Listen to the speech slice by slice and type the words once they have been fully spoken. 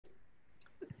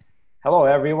Hello,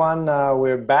 everyone.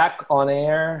 We're back on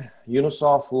air,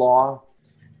 Unisoft Law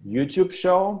YouTube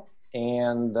show.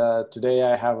 And today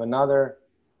I have another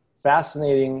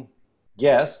fascinating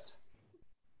guest.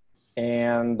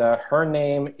 And her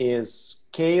name is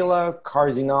Kayla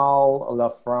Cardinal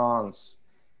Lafrance.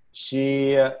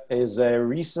 She is a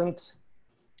recent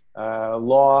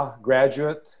law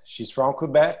graduate. She's from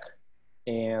Quebec.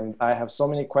 And I have so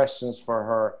many questions for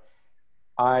her.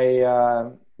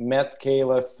 I met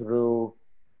Kayla through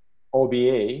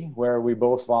OBA, where we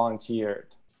both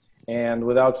volunteered. And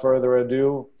without further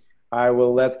ado, I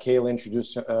will let Kayla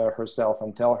introduce herself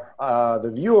and tell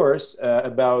the viewers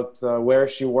about where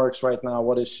she works right now,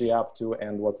 what is she up to,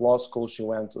 and what law school she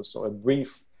went to. So a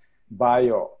brief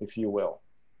bio, if you will.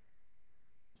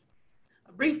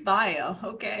 A brief bio,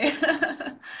 okay.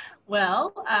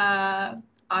 Well,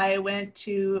 I went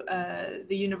to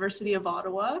the University of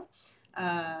Ottawa,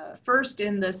 first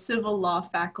in the civil law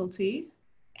faculty,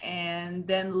 and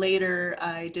then later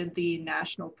I did the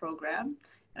national program.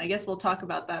 And I guess we'll talk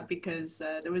about that because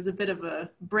there was a bit of a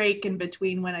break in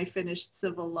between when I finished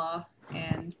civil law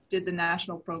and did the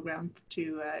national program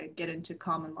to get into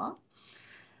common law,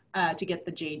 to get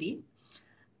the JD.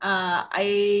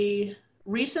 I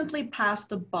recently passed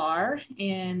the bar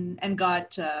and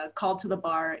got called to the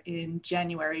bar in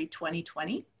January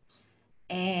 2020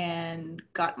 and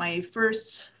got my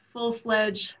first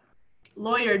full-fledged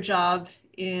lawyer job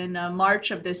in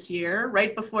March of this year,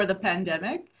 right before the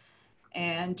pandemic.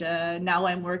 And now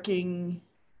I'm working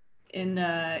in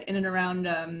and around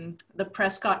the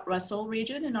Prescott Russell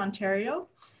region in Ontario,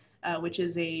 which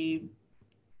is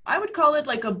I would call it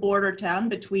like a border town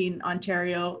between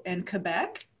Ontario and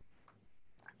Quebec.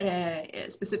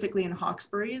 Specifically in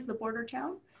Hawkesbury is the border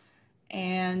town.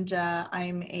 And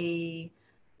I'm a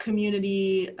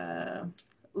community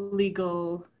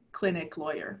legal clinic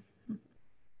lawyer.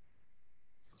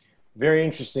 Very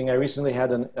interesting. I recently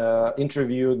had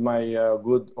interviewed my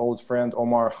good old friend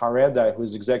Omar Hareda, who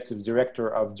is executive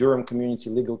director of Durham Community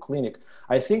Legal Clinic.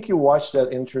 I think you watched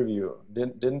that interview,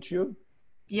 didn't you?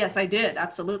 Yes, I did.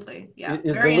 Absolutely. Yeah.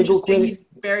 Is very the legal interesting. clinic...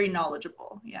 He's very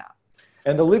knowledgeable. Yeah.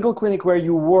 And the legal clinic where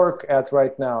you work at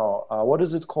right now, what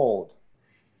is it called?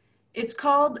 It's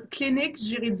called Clinique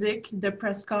juridique de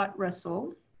Prescott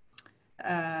Russell.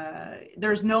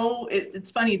 It's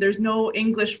funny, there's no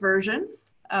English version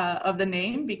of the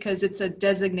name because it's a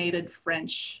designated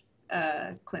French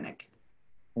clinic.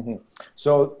 Mm-hmm.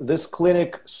 So this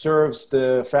clinic serves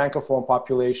the Francophone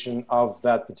population of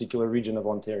that particular region of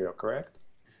Ontario, correct?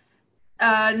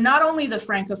 Not only the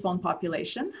Francophone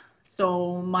population.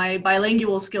 So my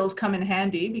bilingual skills come in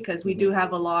handy because we do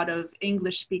have a lot of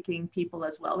English-speaking people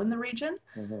as well in the region.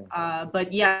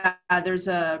 But yeah, there's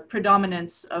a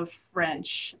predominance of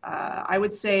French. I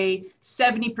would say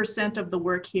 70% of the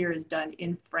work here is done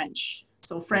in French.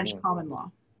 So French common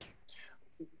law.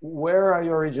 Where are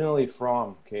you originally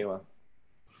from, Kayla?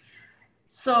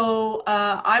 So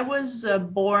I was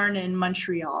born in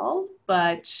Montreal,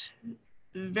 but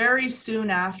very soon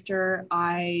after,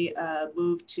 I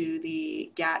moved to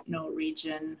the Gatineau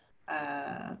region,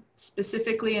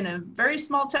 specifically in a very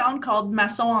small town called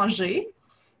Masson-Angers,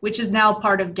 which is now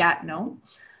part of Gatineau.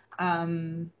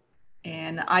 And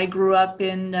I grew up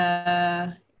in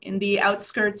the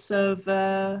outskirts of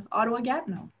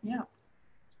Ottawa-Gatineau, yeah.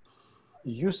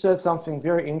 You said something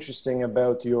very interesting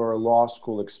about your law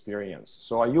school experience.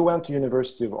 So you went to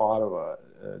University of Ottawa,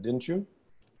 didn't you?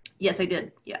 Yes, I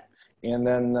did, yeah. And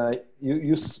then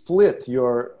you split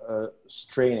your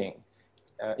training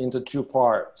into two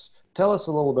parts. Tell us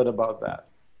a little bit about that.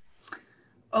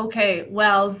 Okay,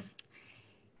 well,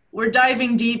 we're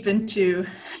diving deep into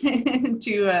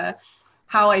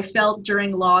how I felt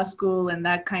during law school and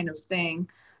that kind of thing.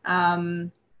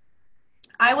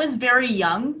 I was very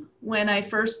young when I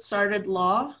first started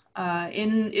law.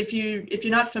 If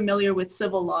you're not familiar with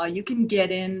civil law, you can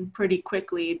get in pretty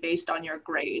quickly based on your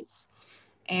grades.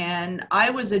 And I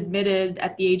was admitted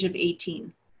at the age of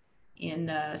 18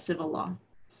 in civil law.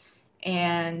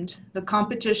 And the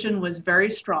competition was very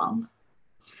strong.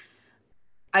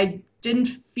 I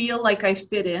didn't feel like I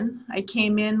fit in. I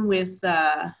came in with,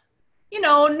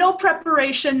 no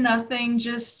preparation, nothing,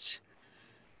 just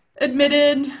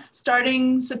admitted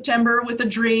starting September with a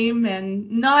dream and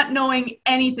not knowing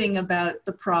anything about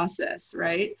the process,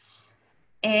 right?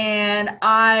 And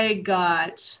I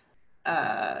got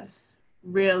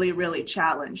really, really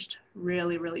challenged.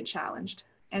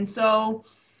 And so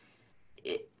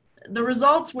the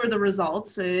results were the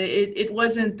results. It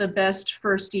wasn't the best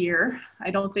first year. I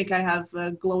don't think I have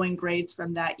glowing grades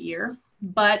from that year,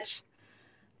 but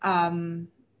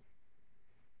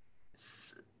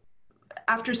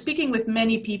after speaking with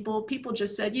many people, people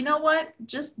just said, you know what,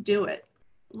 just do it.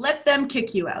 Let them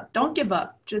kick you out. Don't give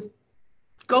up. Just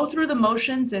go through the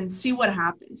motions and see what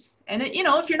happens. And it, you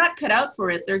know, if you're not cut out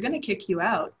for it, they're going to kick you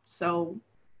out. So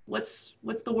what's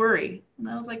the worry? And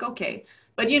I was like, okay.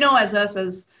 But you know,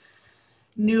 as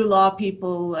new law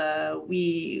people,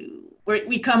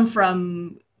 we come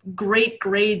from great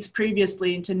grades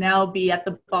previously, and to now be at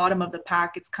the bottom of the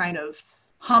pack, it's kind of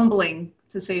humbling,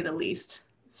 to say the least.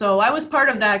 So I was part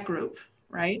of that group,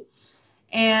 right?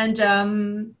 And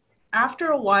after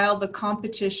a while, the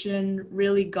competition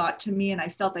really got to me, and I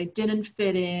felt I didn't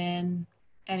fit in,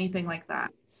 anything like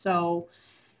that. So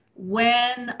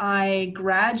when I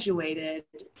graduated,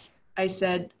 I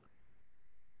said,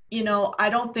 you know, I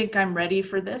don't think I'm ready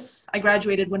for this. I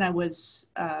graduated when I was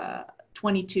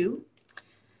 22,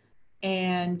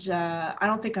 and I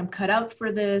don't think I'm cut out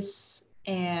for this,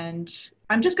 and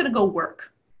I'm just going to go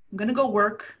work. I'm going to go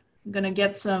work. I'm going to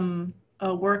get some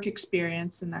work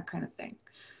experience and that kind of thing.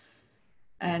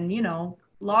 And, you know,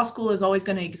 law school is always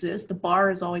going to exist. The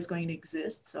bar is always going to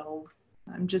exist. So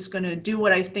I'm just going to do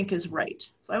what I think is right.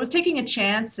 So I was taking a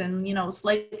chance and, you know,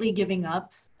 slightly giving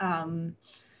up.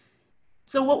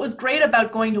 So what was great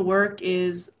about going to work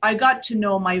is I got to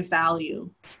know my value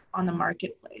on the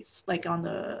marketplace, like on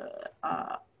the,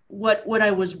 what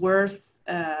I was worth,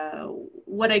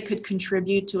 what I could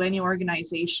contribute to any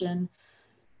organization,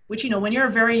 which, you know, when you're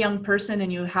a very young person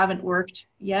and you haven't worked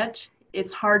yet,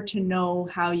 it's hard to know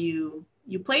how you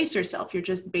place yourself. You're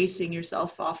just basing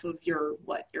yourself off of your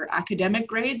academic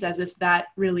grades, as if that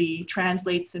really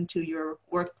translates into your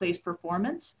workplace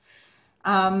performance.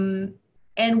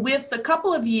 And with a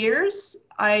couple of years,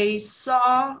 I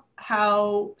saw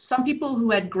how some people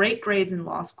who had great grades in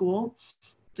law school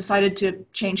decided to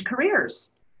change careers.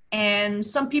 And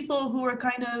some people who were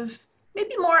kind of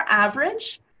maybe more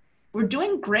average were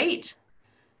doing great.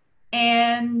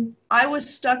 And I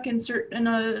was stuck in certain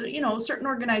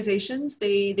organizations.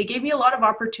 They gave me a lot of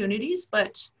opportunities,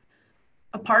 but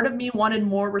a part of me wanted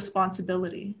more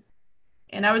responsibility.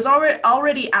 And I was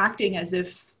already acting as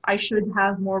if I should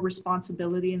have more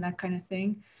responsibility and that kind of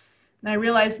thing. And I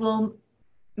realized, well,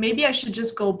 maybe I should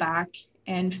just go back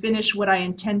and finish what I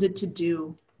intended to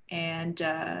do, and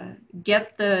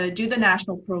do the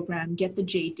national program, get the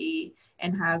JD,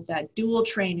 and have that dual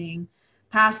training,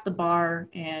 pass the bar,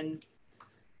 and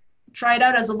try it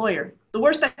out as a lawyer. The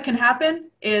worst that can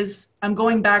happen is I'm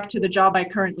going back to the job I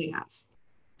currently have.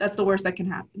 That's the worst that can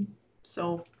happen.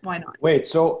 So why not? Wait,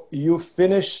 so you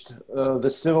finished the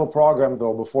civil program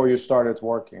though before you started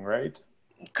working, right?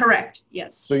 Correct,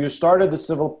 yes. So you started the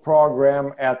civil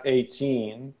program at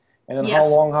 18, and then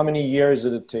Yes. how many years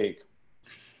did it take?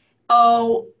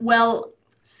 Oh, well,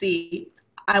 see,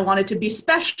 I wanted to be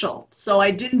special. So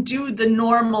I didn't do the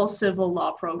normal civil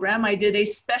law program. I did a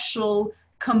special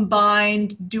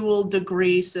combined dual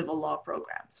degree civil law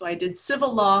program. So I did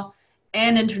civil law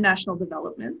and international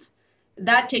development.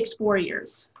 That takes 4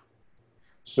 years.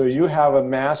 So you have a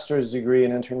master's degree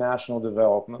in international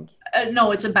development?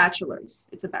 No, it's a bachelor's.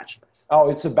 It's a bachelor's. Oh,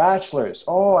 it's a bachelor's.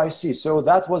 Oh, I see. So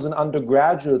that was an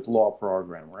undergraduate law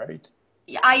program, right?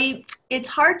 It's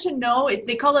hard to know.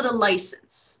 They call it a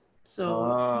license. So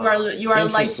you are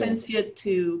licensed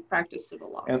to practice civil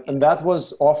law. And that was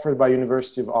offered by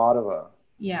University of Ottawa.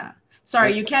 Yeah.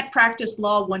 Sorry, you can't practice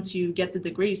law once you get the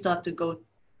degree. You still have to go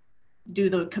do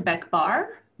the Quebec bar,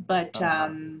 but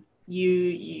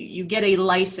you get a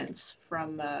license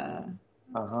from the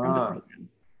program.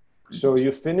 So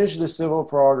you finish the civil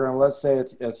program, let's say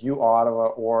at U Ottawa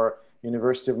or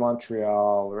University of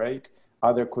Montreal, right?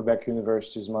 Other Quebec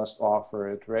universities must offer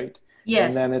it, right? Yes.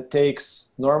 And then it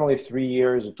takes normally 3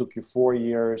 years. It took you 4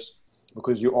 years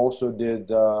because you also did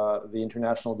the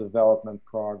international development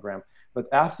program. But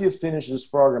after you finish this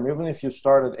program, even if you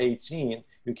start at 18,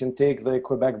 you can take the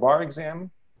Quebec bar exam?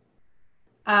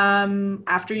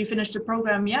 After you finish the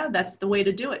program, yeah, that's the way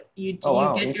to do it. You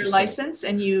get your license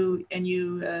and you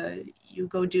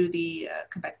go do the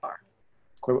Quebec bar.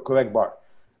 Quebec bar.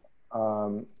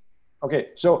 Okay,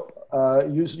 so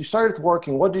you started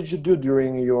working. What did you do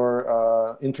during your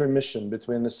intermission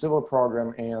between the civil program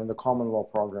and the common law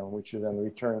program, which you then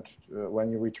returned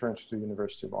when you returned to the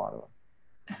University of Ottawa?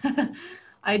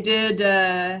 I did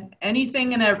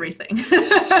anything and everything.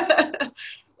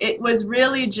 It was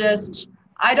really just,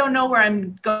 I don't know where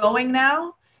I'm going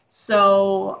now.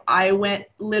 So I went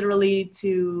literally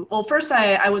to, well, first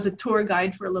I was a tour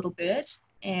guide for a little bit,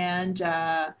 and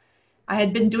I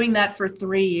had been doing that for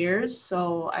 3 years.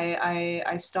 So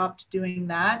I stopped doing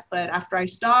that. But after I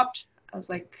stopped, I was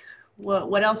like,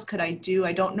 what else could I do?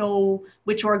 I don't know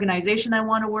which organization I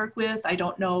want to work with. I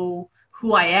don't know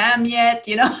who I am yet,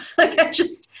 you know, like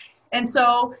and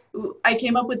so I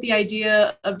came up with the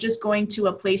idea of just going to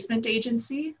a placement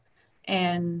agency.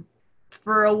 And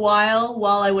for a while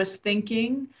I was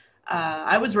thinking,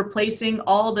 I was replacing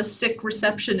all the sick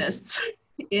receptionists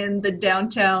in the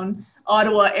downtown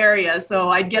Ottawa area. So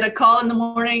I'd get a call in the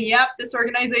morning, yep, this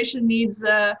organization needs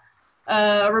a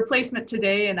replacement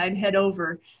today, and I'd head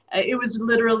over. It was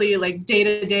literally like day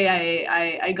to day.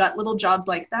 I got little jobs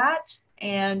like that.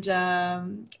 And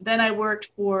then I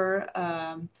worked for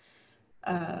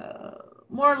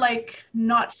more like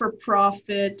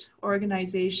not-for-profit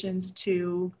organizations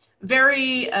to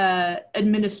very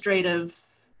administrative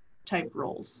type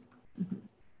roles.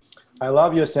 I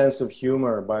love your sense of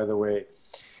humor, by the way.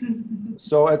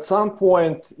 So at some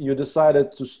point you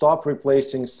decided to stop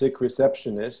replacing sick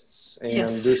receptionists and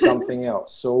Yes. do something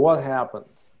else. So what happened?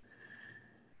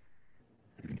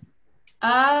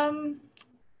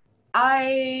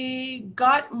 I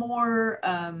got more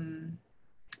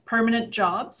permanent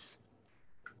jobs.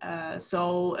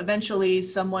 So eventually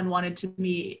someone wanted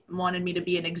me to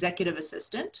be an executive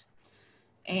assistant,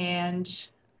 and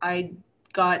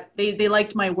they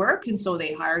liked my work, and so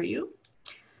they hire you.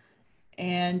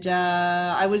 And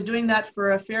I was doing that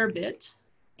for a fair bit,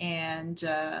 and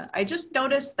I just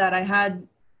noticed that I had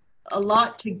a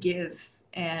lot to give,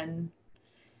 and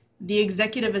the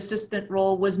executive assistant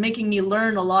role was making me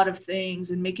learn a lot of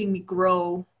things and making me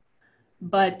grow,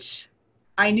 but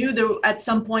I knew that at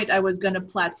some point I was going to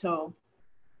plateau.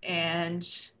 And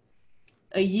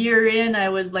a year in, I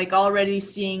was like already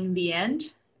seeing the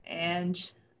end.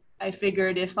 And I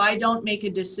figured if I don't make a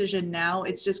decision now,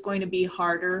 it's just going to be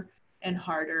harder and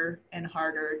harder and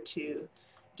harder to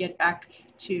get back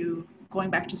to going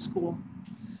back to school.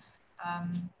 I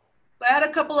had a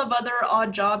couple of other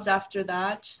odd jobs after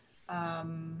that.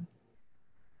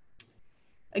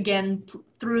 Again,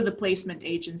 through the placement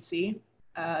agency,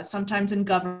 sometimes in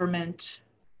government,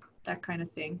 that kind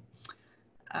of thing.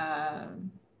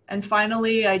 And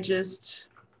finally, I just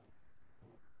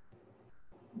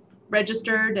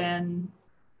registered and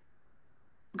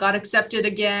got accepted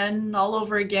again, all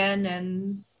over again.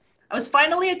 And I was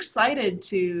finally excited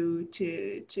to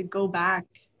go back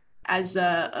as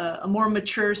a more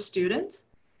mature student.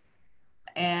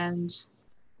 And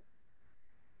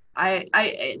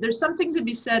there's something to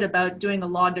be said about doing a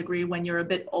law degree when you're a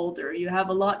bit older. You have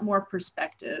a lot more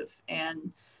perspective,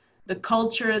 and the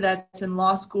culture that's in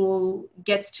law school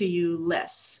gets to you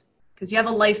less because you have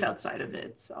a life outside of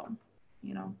it. So,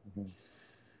 you know. Mm-hmm.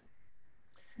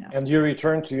 Yeah. And you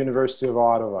returned to University of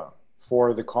Ottawa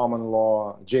for the common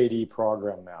law JD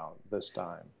program now, this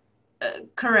time.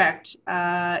 Correct.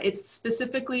 It's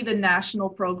specifically the national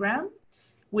program,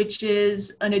 which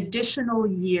is an additional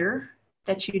year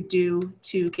that you do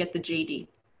to get the JD.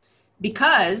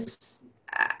 Because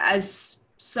as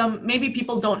maybe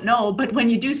people don't know, but when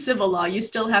you do civil law, you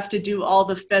still have to do all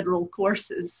the federal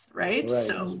courses, right?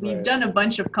 So we've done a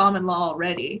bunch of common law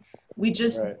already. We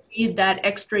just need that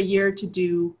extra year to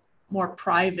do more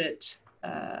private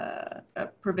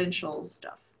provincial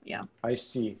stuff. Yeah. I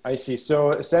see. So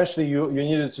essentially you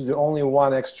needed to do only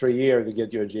one extra year to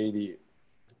get your JD.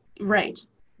 Right.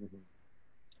 Mm-hmm.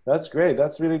 That's great.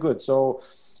 That's really good. So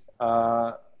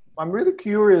I'm really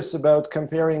curious about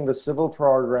comparing the civil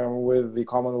program with the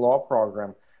common law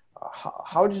program.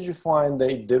 How did you find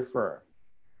they differ?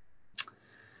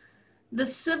 The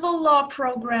civil law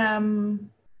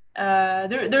program,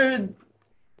 there's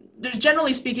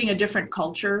generally speaking a different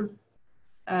culture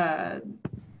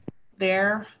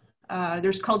there.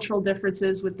 There's cultural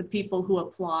differences with the people who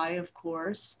apply, of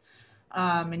course,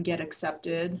 and get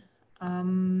accepted.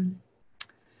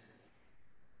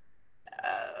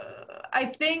 I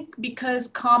think because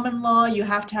common law, you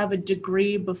have to have a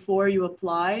degree before you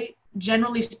apply.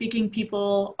 Generally speaking,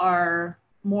 people are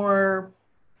more,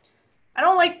 I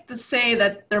don't like to say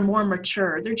that they're more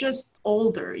mature. They're just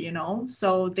older, you know?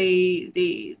 So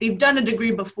they've done a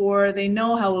degree before. They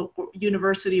know how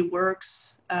university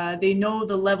works. They know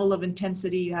the level of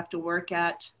intensity you have to work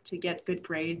at to get good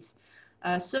grades.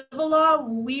 Civil law,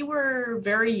 we were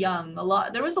very young.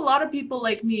 There was a lot of people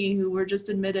like me who were just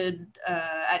admitted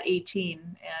at 18,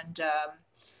 and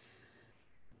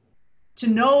to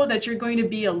know that you're going to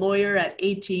be a lawyer at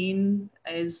 18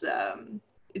 is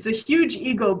it's a huge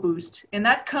ego boost, and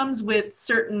that comes with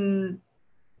certain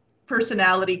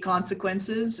personality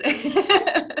consequences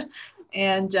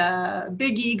and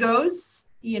big egos,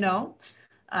 you know.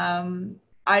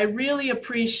 I really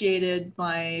appreciated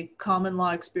my common law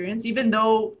experience, even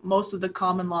though most of the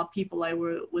common law people I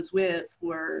was with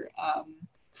were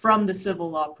from the civil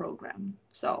law program.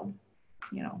 So,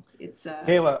 you know, it's...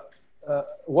 Kayla,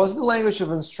 Was the language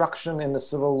of instruction in the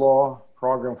civil law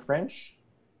program French?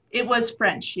 It was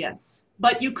French, yes.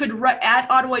 But you could write at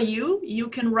Ottawa U, you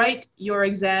can write your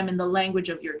exam in the language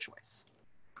of your choice.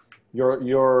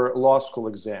 Your law school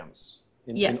exams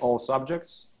in Yes. all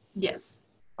subjects? Yes.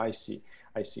 I see,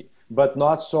 I see. But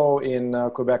not so in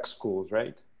Quebec schools,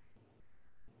 right?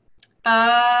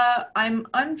 I'm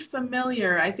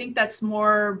unfamiliar. I think that's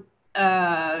more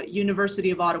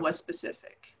University of Ottawa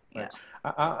specific. Yeah.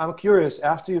 Right. I'm curious,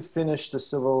 after you finished the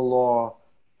civil law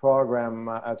program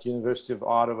at University of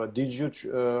Ottawa, did you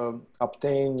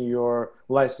obtain your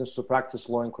license to practice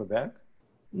law in Quebec?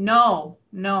 No,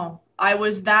 no. I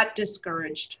was that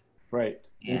discouraged. Right,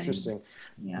 And interesting.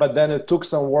 yeah. But then it took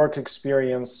some work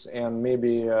experience and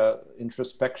maybe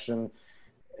introspection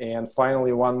and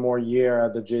finally one more year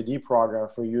at the JD program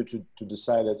for you to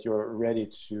decide that you're ready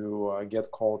to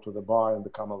get called to the bar and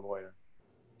become a lawyer.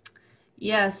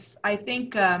 Yes, I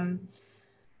think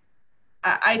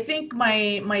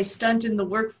my stunt in the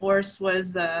workforce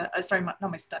was sorry, not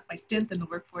my stunt. My stint in the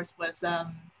workforce was uh,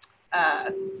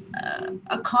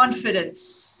 a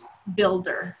confidence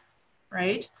builder,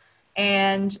 right?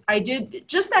 And I did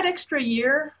just that extra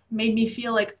year made me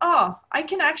feel like, oh, I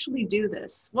can actually do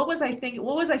this. What was I thinking?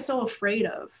 What was I so afraid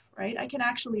of, right? I can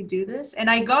actually do this. And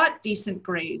I got decent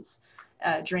grades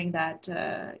during that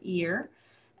year.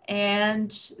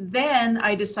 And then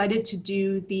I decided to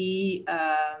do the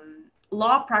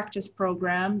law practice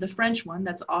program, the French one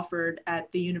that's offered at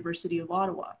the University of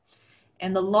Ottawa.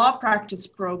 And the law practice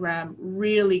program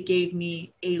really gave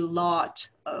me a lot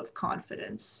of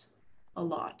confidence, a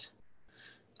lot.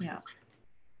 Yeah.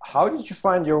 How did you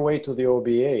find your way to the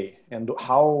OBA and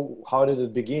how did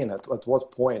it begin? At what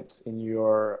point in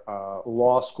your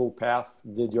law school path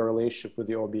did your relationship with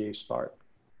the OBA start?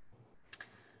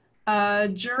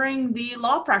 During the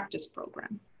law practice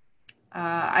program.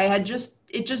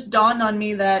 It just dawned on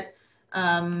me that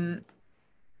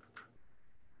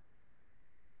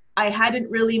I hadn't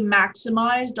really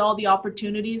maximized all the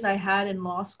opportunities I had in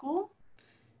law school,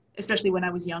 especially when I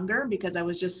was younger, because I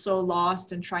was just so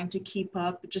lost and trying to keep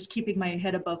up, just keeping my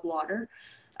head above water.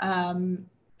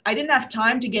 I didn't have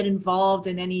time to get involved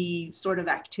in any sort of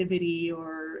activity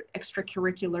or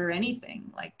extracurricular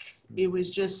anything. Like it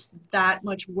was just that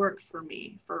much work for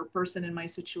me, for a person in my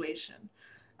situation.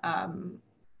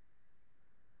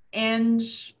 And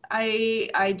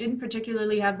I didn't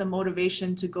particularly have the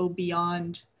motivation to go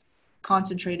beyond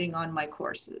concentrating on my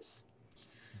courses.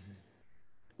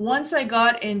 Once I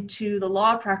got into the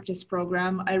law practice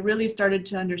program, I really started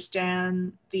to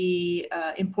understand the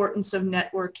importance of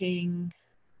networking.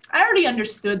 I already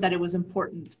understood that it was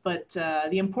important, but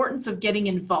the importance of getting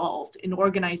involved in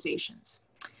organizations.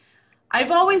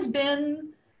 I've always been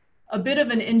a bit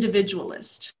of an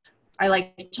individualist. I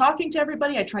like talking to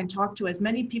everybody. I try and talk to as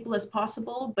many people as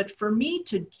possible. But for me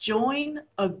to join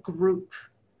a group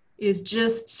is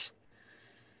just,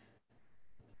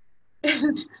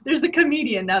 there's a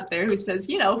comedian out there who says,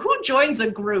 you know, who joins a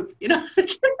group, you know?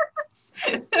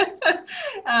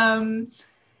 And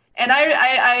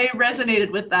I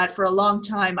resonated with that for a long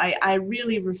time. I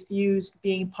really refused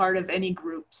being part of any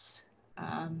groups.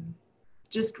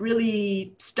 Just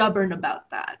really stubborn about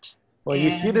that. Well,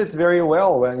 you hit it very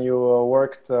well when you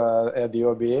worked at the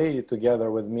OBA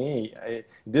together with me. It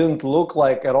didn't look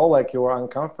like at all like you were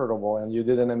uncomfortable, and you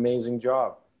did an amazing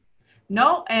job.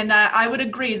 No, and I would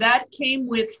agree. That came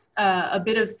with a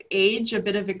bit of age, a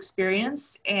bit of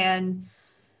experience, and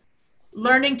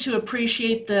learning to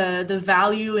appreciate the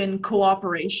value in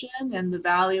cooperation and the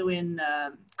value in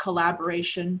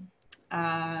collaboration.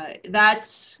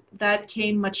 That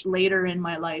came much later in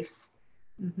my life.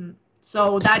 Mm-hmm.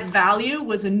 So that value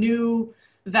was a new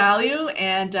value,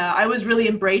 and I was really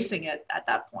embracing it at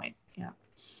that point. Yeah.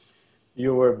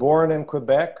 You were born in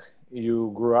Quebec,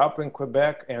 you grew up in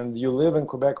Quebec, and you live in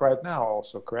Quebec right now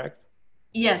also, correct?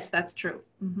 Yes, that's true.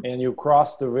 Mm-hmm. And you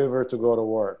crossed the river to go to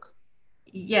work.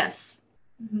 Yes.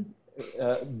 Mm-hmm.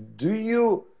 Do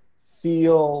you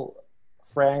feel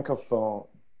Francophone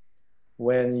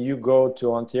when you go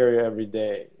to Ontario every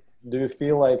day? Do you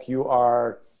feel like you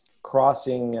are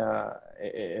crossing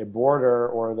a border,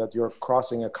 or that you're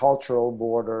crossing a cultural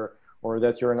border, or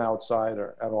that you're an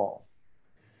outsider at all?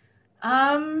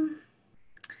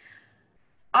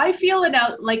 I feel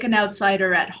like an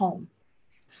outsider at home.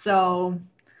 So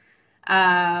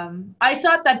I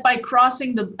thought that by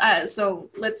crossing so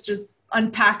let's just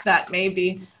unpack that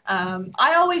maybe.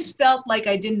 I always felt like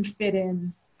I didn't fit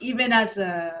in, even as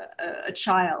a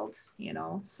child, you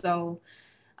know. So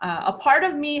a part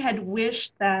of me had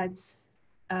wished that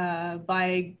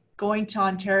by going to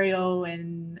Ontario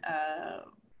and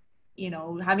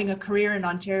having a career in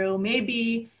Ontario,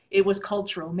 maybe it was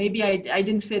cultural. Maybe I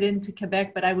didn't fit into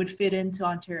Quebec, but I would fit into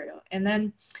Ontario. And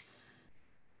then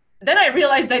I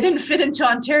realized I didn't fit into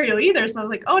Ontario either. So I was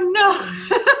like, oh no,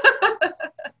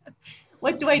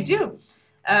 what do I do?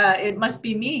 It must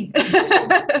be me.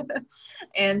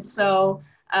 And so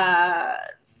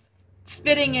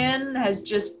fitting in has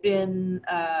just been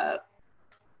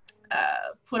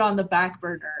put on the back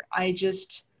burner. I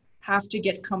just have to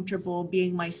get comfortable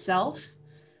being myself,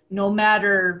 no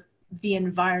matter the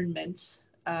environment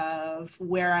of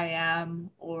where I am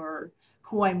or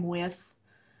who I'm with.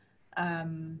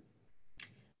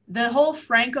 The whole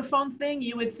Francophone thing,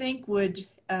 you would think would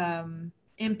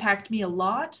impact me a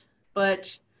lot,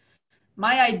 but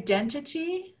my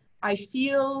identity, I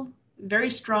feel very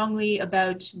strongly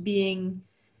about being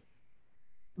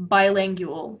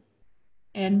bilingual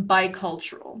and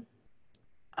bicultural.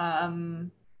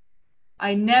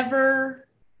 I never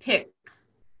pick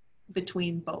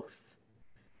between both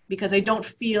because I don't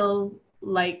feel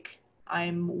like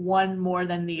I'm one more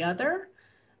than the other.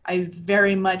 I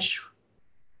very much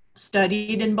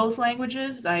studied in both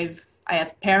languages. I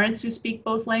have parents who speak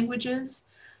both languages.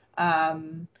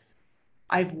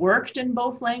 I've worked in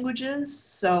both languages,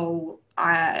 so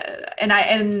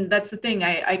and that's the thing.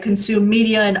 I consume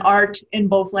media and art in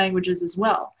both languages as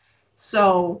well.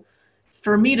 So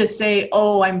for me to say,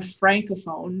 oh, I'm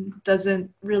Francophone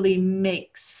doesn't really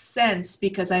make sense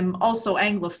because I'm also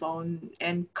Anglophone,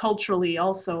 and culturally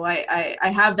also I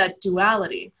have that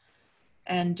duality.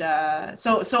 And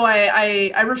so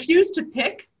I refuse to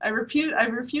pick. I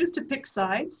refuse to pick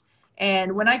sides.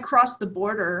 And when I cross the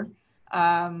border,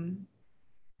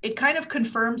 it kind of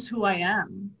confirms who I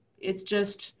am. It's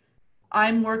just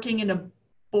I'm working in a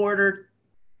border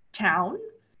town,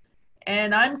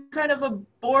 and I'm kind of a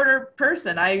border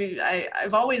person.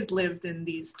 I've always lived in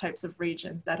these types of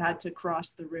regions that had to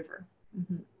cross the river.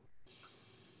 Mm-hmm.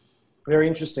 Very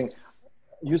interesting.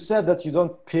 You said that you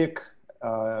don't pick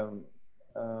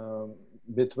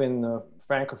between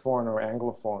Francophone or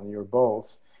Anglophone. You're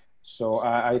both. So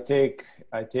I take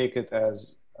it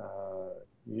as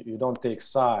you don't take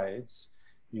sides.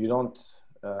 You don't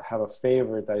have a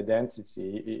favorite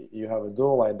identity. You have a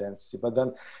dual identity. But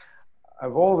then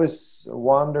I've always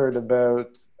wondered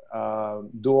about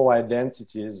dual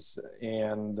identities,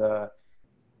 and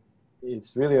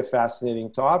it's really a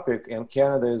fascinating topic. And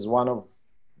Canada is one of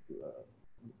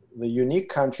the unique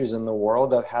countries in the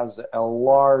world that has a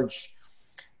large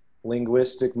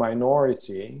linguistic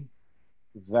minority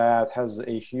that has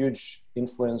a huge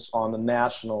influence on the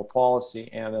national policy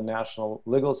and the national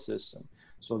legal system.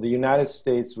 So the United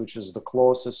States, which is the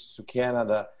closest to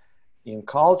Canada in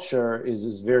culture,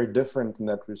 is very different in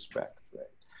that respect. Right?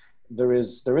 There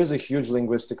is a huge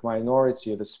linguistic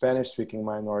minority, the Spanish-speaking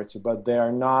minority, but they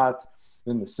are not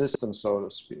in the system, so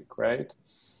to speak, right?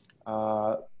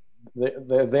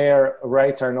 Their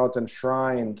rights are not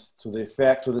enshrined to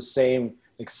the same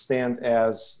extent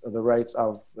as the rights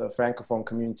of the Francophone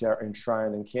community are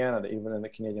enshrined in Canada, even in the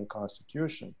Canadian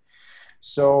Constitution.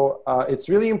 So it's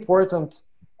really important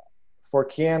for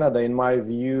Canada, in my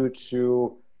view,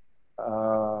 to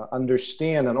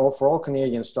understand, and for all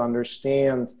Canadians to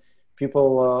understand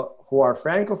people who are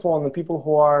Francophone and people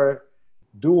who are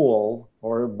dual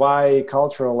or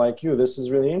bicultural like you. This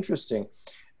is really interesting.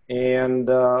 And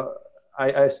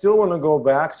I still want to go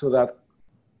back to that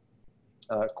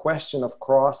question of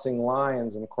crossing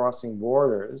lines and crossing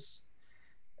borders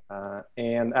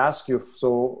and ask you,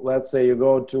 so let's say you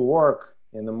go to work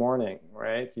in the morning,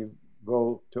 right? You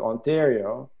go to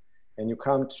Ontario and you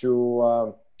come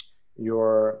to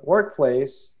your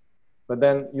workplace, but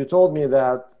then you told me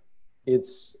that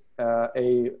it's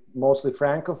a mostly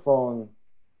Francophone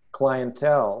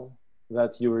clientele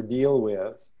that you deal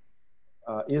with.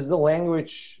 Is the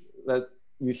language that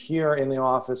you hear in the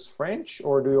office French,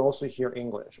 or do you also hear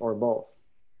English, or both?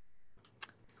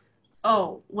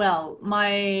 Oh, well,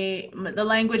 the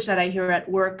language that I hear at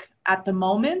work at the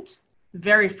moment,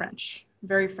 very French,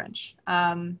 very French.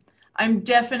 I'm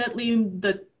definitely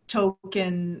the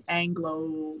token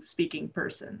Anglo-speaking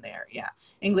person there. Yeah,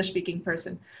 English-speaking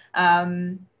person.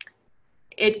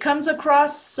 It comes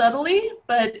across subtly,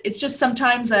 but it's just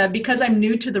sometimes because I'm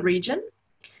new to the region,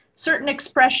 certain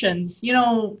expressions,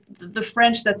 the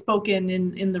French that's spoken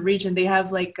in the region, they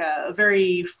have like a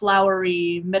very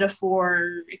flowery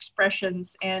metaphor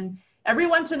expressions. And every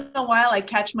once in a while, I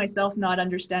catch myself not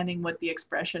understanding what the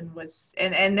expression was.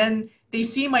 And then they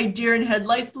see my deer in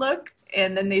headlights look,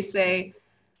 and then they say,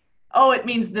 oh, it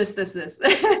means this, this, this.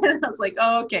 And I was like,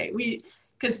 oh, okay.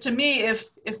 Because to me, if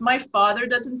my father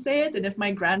doesn't say it, and if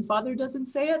my grandfather doesn't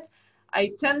say it,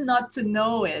 I tend not to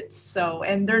know it. So,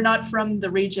 and they're not from the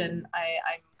region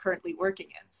I'm currently working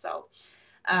in. So,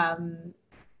 um,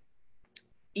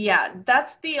 yeah,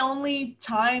 that's the only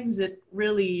times it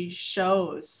really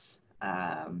shows.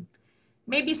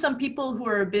 Maybe some people who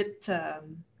are a bit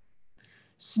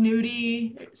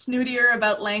snootier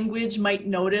about language might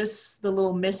notice the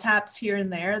little mishaps here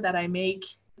and there that I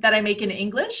make in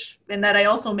English and that I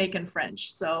also make in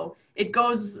French. So it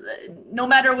goes no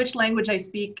matter which language I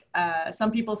speak. Some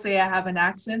people say I have an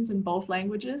accent in both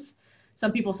languages.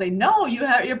 Some people say no,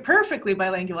 you're perfectly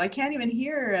bilingual. I can't even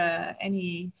hear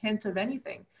any hint of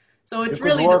anything. So You it could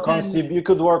really work on depends. you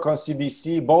could work on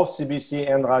CBC, both CBC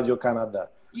and Radio Canada.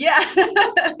 Yeah.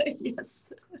 Yes.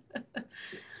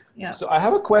 Yeah. So I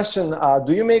have a question.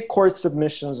 Do you make court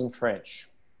submissions in French?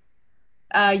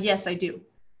 Yes, I do.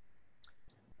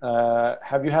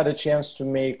 Have you had a chance to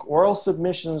make oral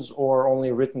submissions or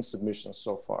only written submissions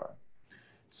so far?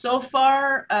 So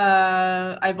far,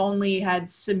 I've only had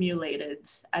simulated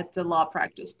at the law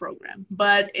practice program,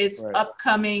 but it's Right.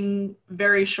 upcoming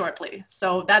very shortly.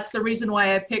 So that's the reason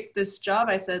why I picked this job.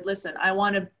 I said, listen, I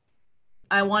want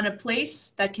a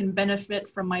place that can benefit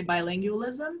from my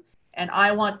bilingualism, and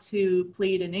I want to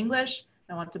plead in English.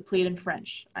 I want to plead in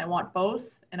French. I want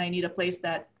both, and I need a place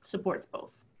that supports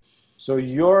both. So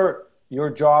your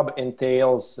job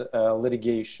entails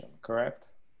litigation, correct?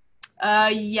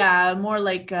 Yeah, more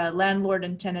like landlord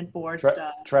and tenant board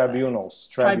stuff. Tribunals.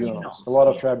 A Tribunals. lot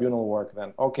of Yeah. tribunal work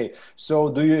then. Okay. So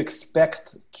do you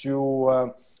expect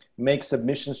to make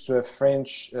submissions to a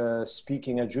French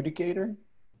speaking adjudicator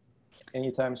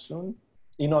anytime soon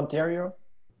in Ontario?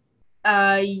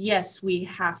 Yes, we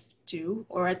have to,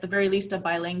 or at the very least, a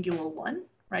bilingual one,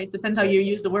 right? Depends how you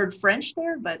use the word French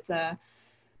there, but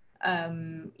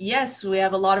yes, we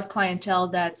have a lot of clientele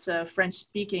that's French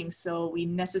speaking, so we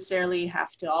necessarily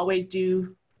have to always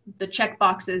do the check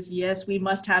boxes. Yes, we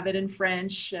must have it in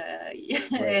French,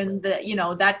 and you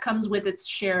know that comes with its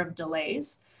share of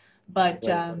delays, but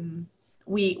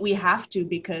we have to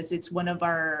because it's one of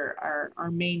our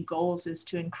main goals is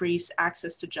to increase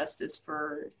access to justice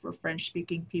for French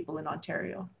speaking people in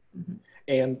Ontario. Mm-hmm.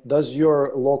 And does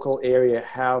your local area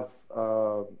have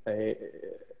a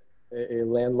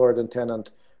landlord and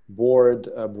tenant board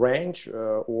branch,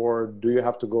 or do you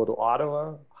have to go to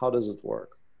Ottawa? How does it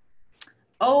work?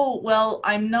 Oh, well,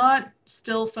 I'm not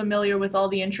still familiar with all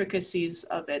the intricacies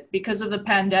of it because of the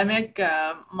pandemic.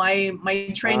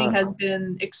 My training has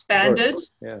been expanded,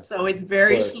 Yeah, so it's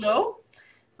very slow,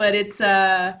 but it's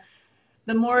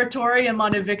the moratorium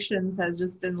on evictions has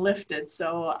just been lifted.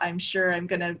 So I'm sure I'm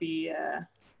going to be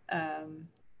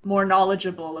more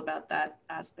knowledgeable about that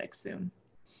aspect soon.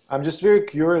 I'm just very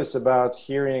curious about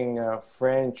hearing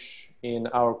French in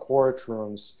our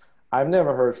courtrooms. I've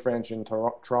never heard French in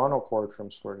Toronto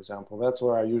courtrooms, for example. That's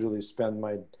where I usually spend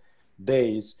my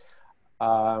days.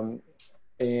 And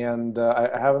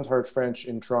I haven't heard French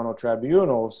in Toronto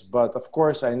tribunals, but of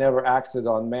course I never acted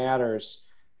on matters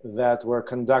that were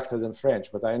conducted in French.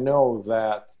 But I know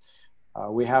that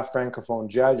we have Francophone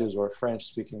judges or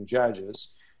French-speaking judges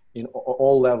in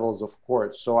all levels of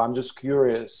court. So I'm just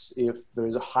curious if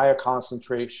there's a higher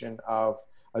concentration of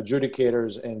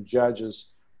adjudicators and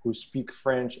judges who speak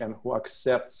French and who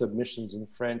accept submissions in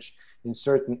French in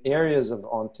certain areas of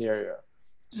Ontario,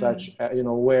 such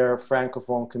where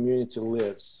Francophone community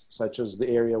lives, such as the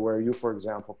area where you, for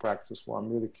example, practice law.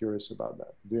 I'm really curious about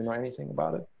that. Do you know anything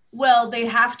about it? Well, they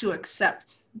have to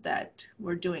accept that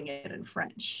we're doing it in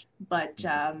French, but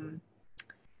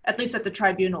at least at the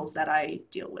tribunals that I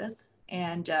deal with.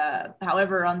 And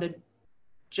however, on the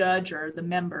judge or the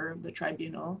member of the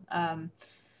tribunal,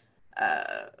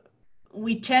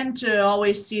 we tend to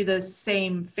always see the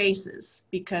same faces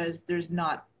because there's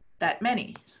not that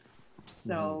many.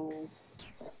 So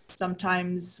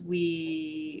sometimes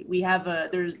we have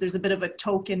there's a bit of a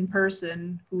token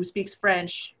person who speaks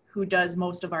French who does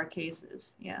most of our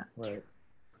cases. Yeah. Right.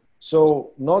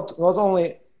 So not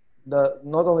only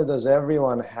does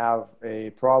everyone have a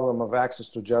problem of access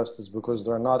to justice because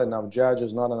there are not enough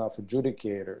judges, not enough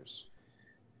adjudicators.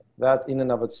 That in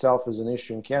and of itself is an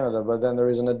issue in Canada, but then there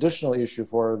is an additional issue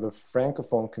for the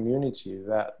Francophone community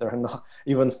that there are not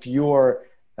even fewer,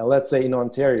 let's say in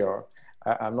Ontario,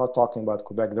 I'm not talking about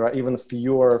Quebec, there are even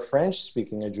fewer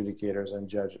French-speaking adjudicators and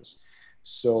judges.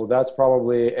 So that's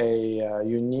probably a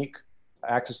unique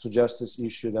access to justice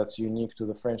issue that's unique to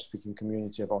the French-speaking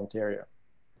community of Ontario.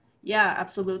 Yeah,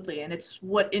 absolutely, and it's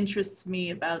what interests me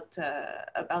about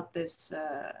this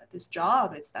this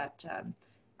job. It's that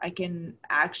I can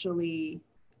actually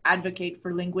advocate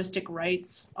for linguistic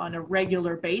rights on a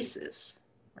regular basis,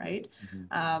 right?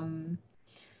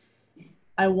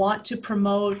 I want to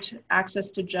promote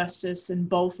access to justice in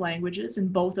both languages, in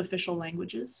both official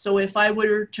languages. So if I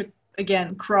were to,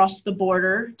 again, cross the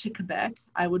border to Quebec,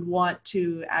 I would want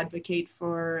to advocate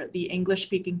for the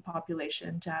English-speaking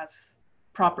population to have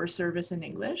proper service in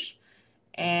English.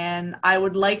 And I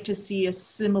would like to see a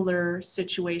similar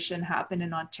situation happen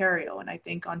in Ontario. And I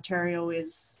think Ontario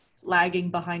is lagging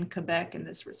behind Quebec in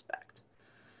this respect.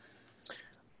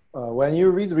 When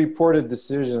you read reported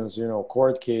decisions, you know,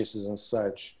 court cases and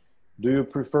such, do you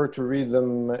prefer to read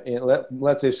them in,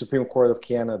 let's say, Supreme Court of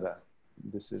Canada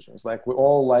decisions? Like, we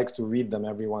all like to read them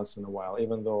every once in a while,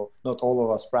 even though not all of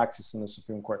us practice in the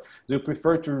Supreme Court. Do you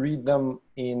prefer to read them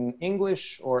in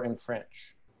English or in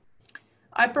French?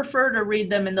 I prefer to read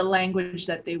them in the language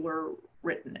that they were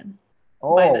written in.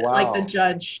 Oh, wow. Like the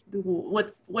judge,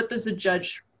 what does the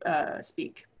judge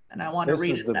speak? And I want to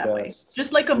read it that way.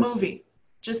 Just like a movie.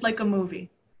 Just like a movie.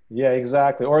 Yeah,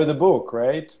 exactly. Or the book,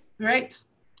 right? Right.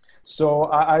 So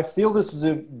I feel this is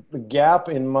a gap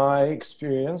in my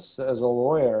experience as a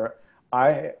lawyer.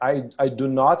 I do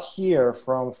not hear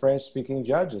from French-speaking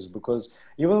judges, because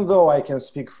even though I can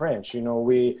speak French, you know,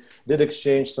 we did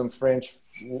exchange some French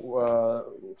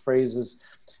phrases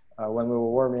when we were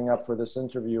warming up for this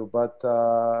interview, but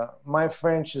my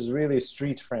French is really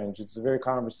street French. It's very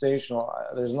conversational.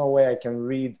 There's no way I can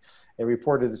read a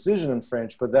reported decision in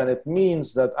French, but then it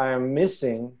means that I am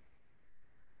missing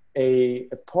a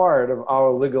part of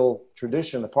our legal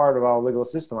tradition, a part of our legal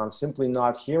system. I'm simply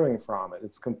not hearing from it.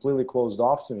 It's completely closed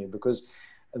off to me, because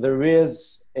there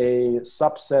is a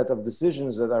subset of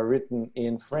decisions that are written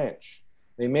in French.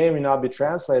 They may or may not be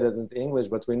translated into English,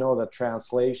 but we know that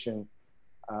translation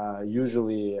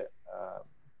usually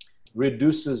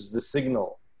reduces the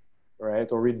signal,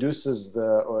 right? Or reduces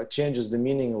or changes the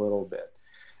meaning a little bit.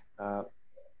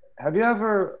 Have you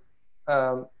ever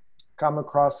come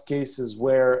across cases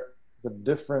where the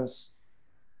difference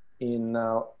in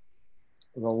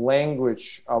the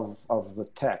language of the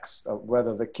text, of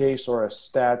whether the case or a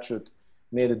statute,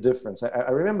 made a difference? I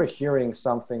remember hearing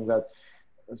something that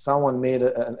someone made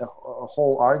a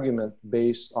whole argument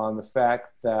based on the fact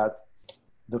that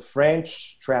the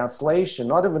French translation,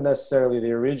 not even necessarily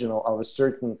the original of a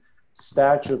certain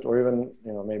statute, or even,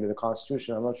 you know, maybe the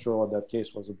Constitution, I'm not sure what that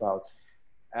case was about,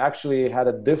 actually had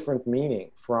a different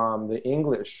meaning from the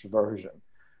English version.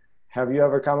 Have you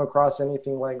ever come across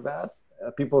anything like that?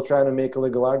 People trying to make a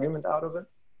legal argument out of it?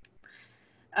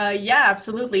 Yeah,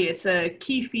 absolutely. It's a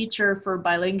key feature for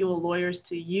bilingual lawyers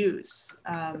to use.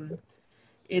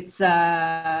 It's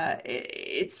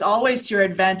always to your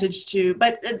advantage to,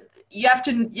 but you have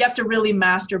to really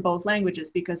master both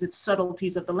languages, because it's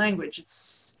subtleties of the language.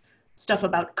 It's stuff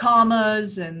about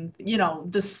commas and, you know,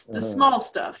 the small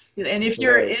stuff. And if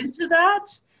you're into that,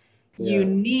 you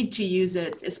need to use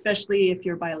it, especially if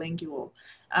you're bilingual.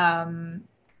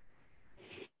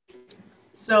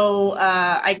 So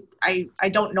I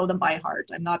don't know them by heart.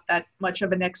 I'm not that much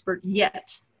of an expert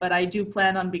yet, but I do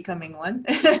plan on becoming one.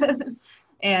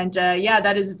 And yeah,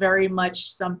 that is very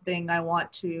much something I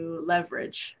want to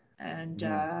leverage and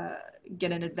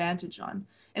get an advantage on.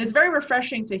 And it's very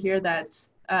refreshing to hear that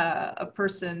a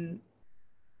person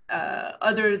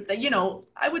you know,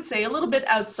 I would say a little bit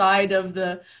outside of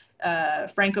the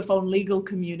Francophone legal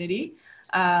community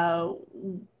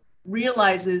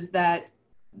realizes that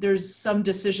there's some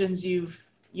decisions you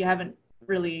haven't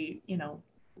really, you know,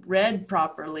 read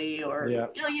properly, or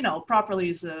you know, properly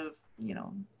is a, you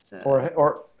know,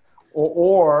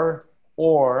 or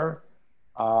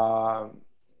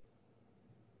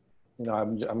you know,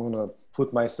 I'm going to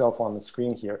put myself on the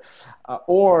screen here,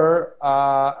 or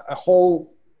a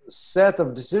whole set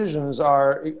of decisions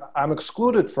I'm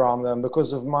excluded from them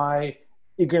because of my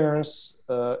ignorance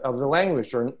of the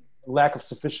language, or lack of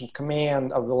sufficient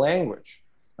command of the language.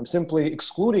 I'm simply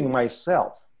excluding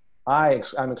myself.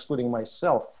 I'm excluding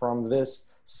myself from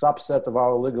this subset of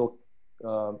our legal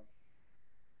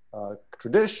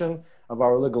tradition, of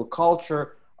our legal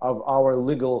culture, of our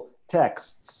legal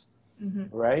texts,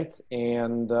 right?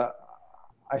 And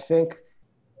I think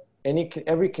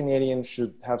every Canadian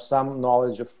should have some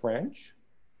knowledge of French.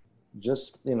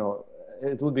 Just, you know,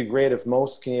 it would be great if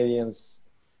most Canadians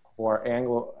who are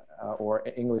Anglo or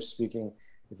English speaking,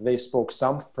 if they spoke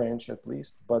some French at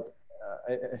least. But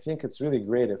I think it's really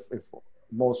great if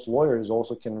most lawyers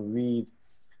also can read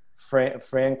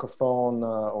Francophone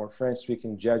or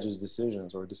French-speaking judges'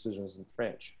 decisions, or decisions in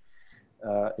French.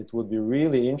 It would be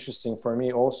really interesting for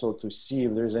me also to see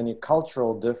if there's any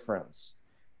cultural difference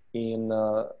in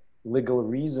legal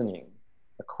reasoning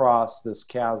across this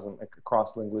chasm,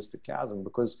 across linguistic chasm.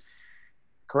 Because,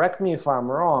 correct me if I'm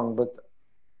wrong, but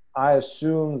I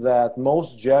assume that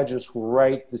most judges who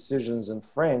write decisions in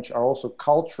French are also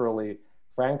culturally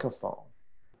Francophone.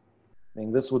 I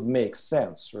mean, this would make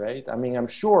sense, right? I mean, I'm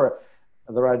sure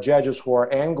there are judges who are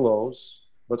Anglos,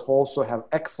 but who also have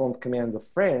excellent command of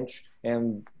French,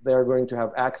 and they're going to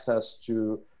have access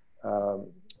to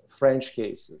French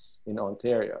cases in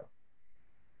Ontario.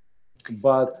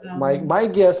 But my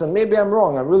guess, and maybe I'm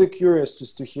wrong, I'm really curious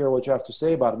just to hear what you have to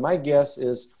say about it. My guess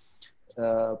is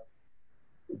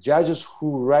judges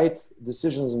who write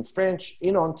decisions in French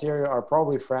in Ontario are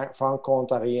probably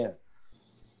Franco-Ontariens.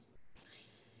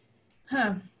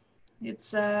 Huh.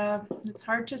 It's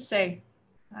hard to say.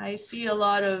 I see a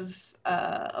lot of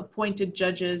appointed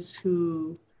judges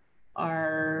who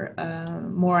are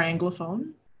more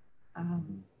Anglophone,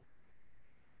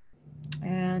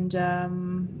 and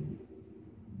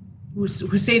who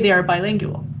say they are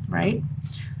bilingual, right?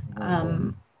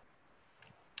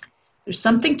 There's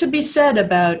something to be said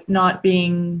about not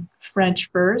being French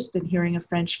first and hearing a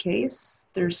French case.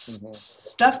 There's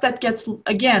stuff that gets,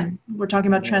 again, we're talking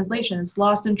about translation. It's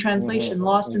lost in translation,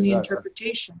 lost in the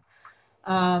interpretation.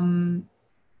 But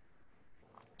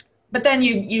then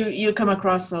you come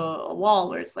across a wall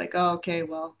where it's like, oh, okay,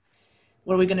 well,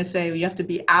 what are we going to say? You have to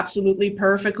be absolutely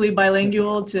perfectly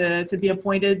bilingual to be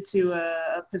appointed to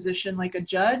a position like a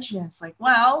judge. And it's like,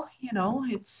 well, you know,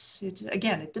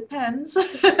 again, it depends.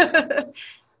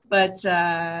 But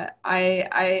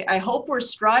I hope we're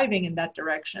striving in that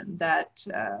direction, that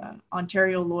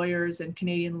Ontario lawyers and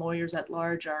Canadian lawyers at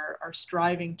large are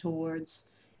striving towards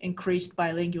increased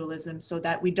bilingualism so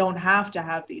that we don't have to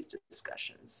have these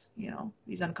discussions, you know,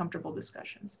 these uncomfortable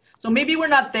discussions. So maybe we're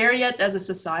not there yet as a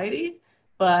society,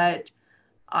 but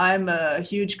I'm a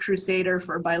huge crusader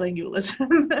for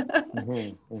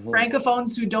bilingualism.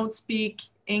 Francophones who don't speak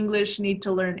English need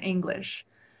to learn English.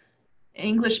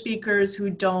 English speakers who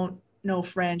don't know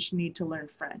French need to learn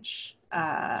French.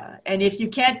 And if you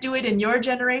can't do it in your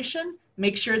generation,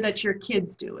 make sure that your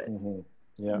kids do it.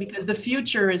 Yeah. Because the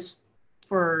future is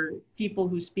for people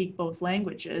who speak both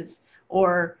languages,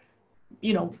 or,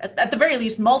 you know, at the very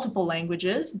least, multiple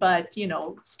languages, but, you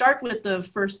know, start with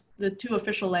the two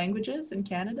official languages in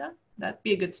Canada. That'd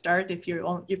be a good start if you're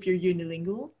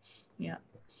unilingual. Yeah.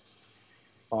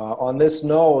 On this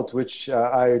note, which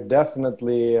I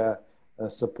definitely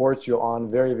support you on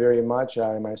very, very much.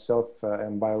 I myself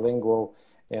am bilingual,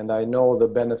 and I know the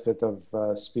benefit of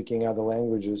speaking other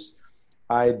languages.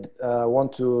 I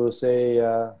want to say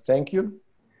thank you.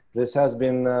 This has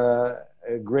been a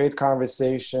great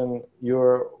conversation.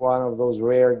 You're one of those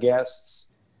rare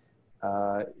guests,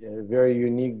 very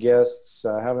unique guests.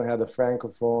 I haven't had a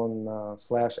Francophone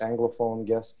slash Anglophone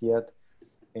guest yet,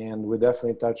 and we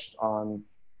definitely touched on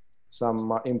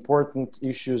some important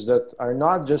issues that are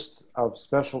not just of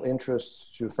special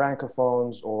interest to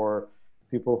Francophones or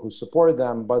people who support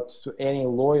them, but to any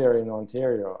lawyer in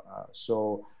Ontario.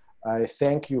 So I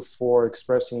thank you for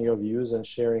expressing your views and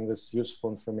sharing this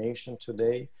useful information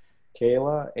today,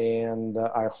 Kayla, and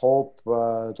I hope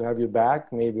to have you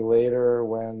back maybe later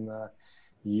when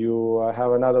you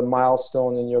have another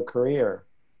milestone in your career.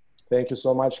 Thank you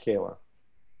so much, Kayla.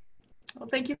 Well,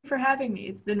 thank you for having me.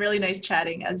 It's been really nice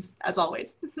chatting as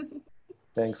always.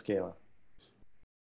 Thanks, Kayla.